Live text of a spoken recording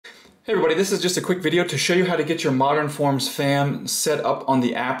Hey everybody, this is just a quick video to show you how to get your Modern Forms fan set up on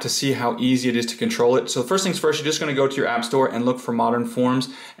the app to see how easy it is to control it. So first things first, you're just going to go to your app store and look for Modern Forms,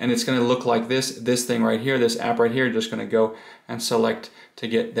 and it's going to look like this thing right here, this app right here. You're just going to go and select to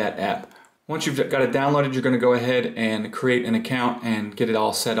get that app. Once you've got it downloaded, you're going to go ahead and create an account and get it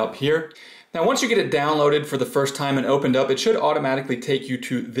all set up here. Now once you get it downloaded for the first time and opened up, it should automatically take you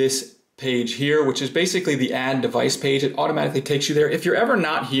to this page here, which is basically the add device page. It automatically takes you there. If you're ever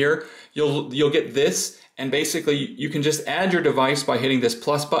not here, you'll get this, and basically you can just add your device by hitting this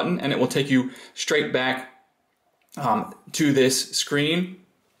plus button, and it will take you straight back to this screen.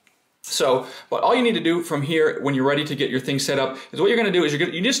 So, but all you need to do from here when you're ready to get your thing set up is what you're going to do is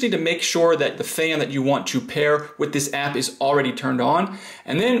you just need to make sure that the fan that you want to pair with this app is already turned on.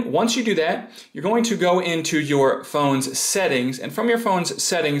 And then once you do that, you're going to go into your phone's settings, and from your phone's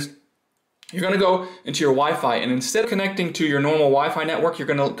settings, you're going to go into your Wi-Fi, and instead of connecting to your normal Wi-Fi network, you're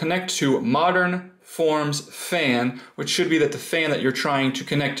going to connect to Modern Forms Fan, which should be the fan that you're trying to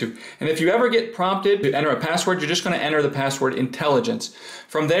connect to. And if you ever get prompted to enter a password, you're just going to enter the password intelligence.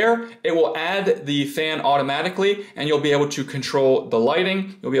 From there, it will add the fan automatically, and you'll be able to control the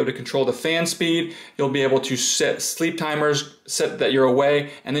lighting, you'll be able to control the fan speed, you'll be able to set sleep timers, set that you're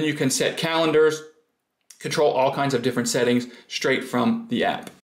away, and then you can set calendars, control all kinds of different settings straight from the app.